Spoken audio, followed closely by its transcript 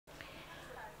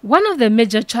One of the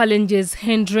major challenges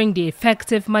hindering the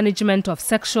effective management of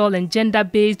sexual and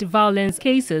gender-based violence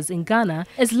cases in Ghana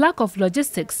is lack of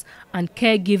logistics and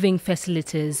caregiving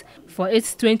facilities. For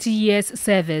its 20 years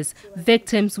service,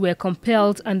 victims were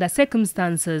compelled under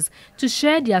circumstances to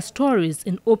share their stories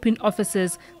in open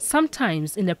offices,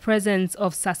 sometimes in the presence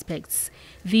of suspects.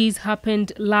 These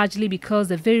happened largely because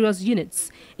the various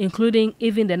units, including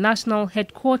even the national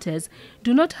headquarters,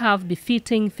 do not have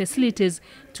befitting facilities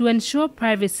to ensure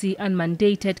privacy and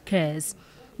mandated cares.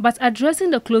 But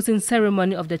addressing the closing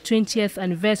ceremony of the 20th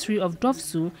anniversary of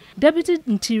Dovvsu, Deputy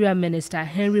Interior Minister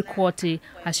Henry Quartey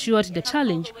assured the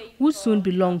challenge would soon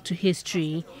belong to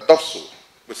history. Dovvsu,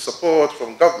 with support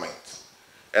from government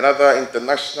and other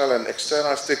international and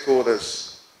external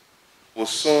stakeholders, will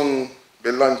soon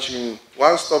be launching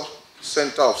one-stop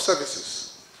center of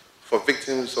services for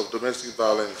victims of domestic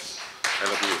violence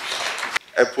and abuse.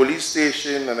 A police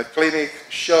station and a clinic,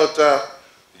 shelter,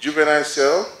 juvenile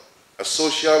cell, a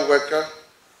social worker,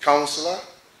 counselor,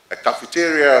 a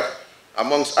cafeteria,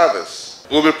 amongst others,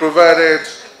 will be provided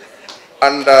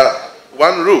under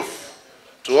one roof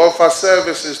to offer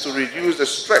services to reduce the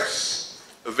stress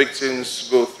the victims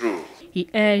go through. He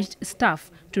urged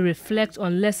staff to reflect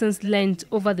on lessons learned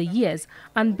over the years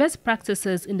and best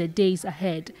practices in the days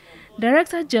ahead.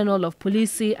 Director General of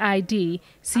Police CID,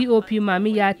 COP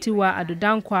Mamiya Tiwa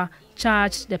Adodankwa,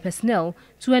 charged the personnel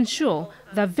to ensure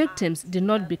that victims did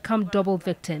not become double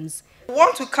victims. We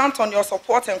want to count on your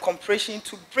support and cooperation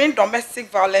to bring domestic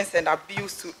violence and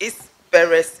abuse to its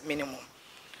barest minimum.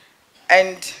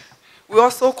 And we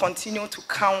also continue to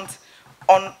count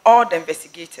on all the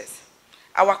investigators.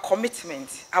 Our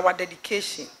commitment, our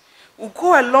dedication will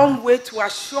go a long way to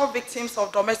assure victims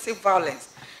of domestic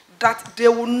violence that they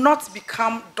will not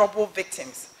become double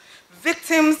victims.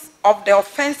 Victims of the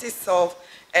offense itself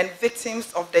and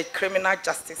victims of the criminal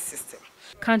justice system.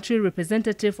 Country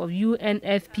representative of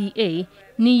UNFPA,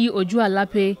 Niyi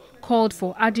Ojualape, called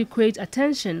for adequate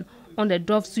attention on the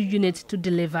Dovvsu unit to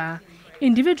deliver.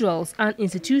 Individuals and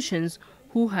institutions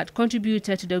who had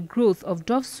contributed to the growth of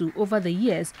Dovvsu over the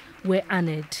years were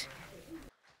honored.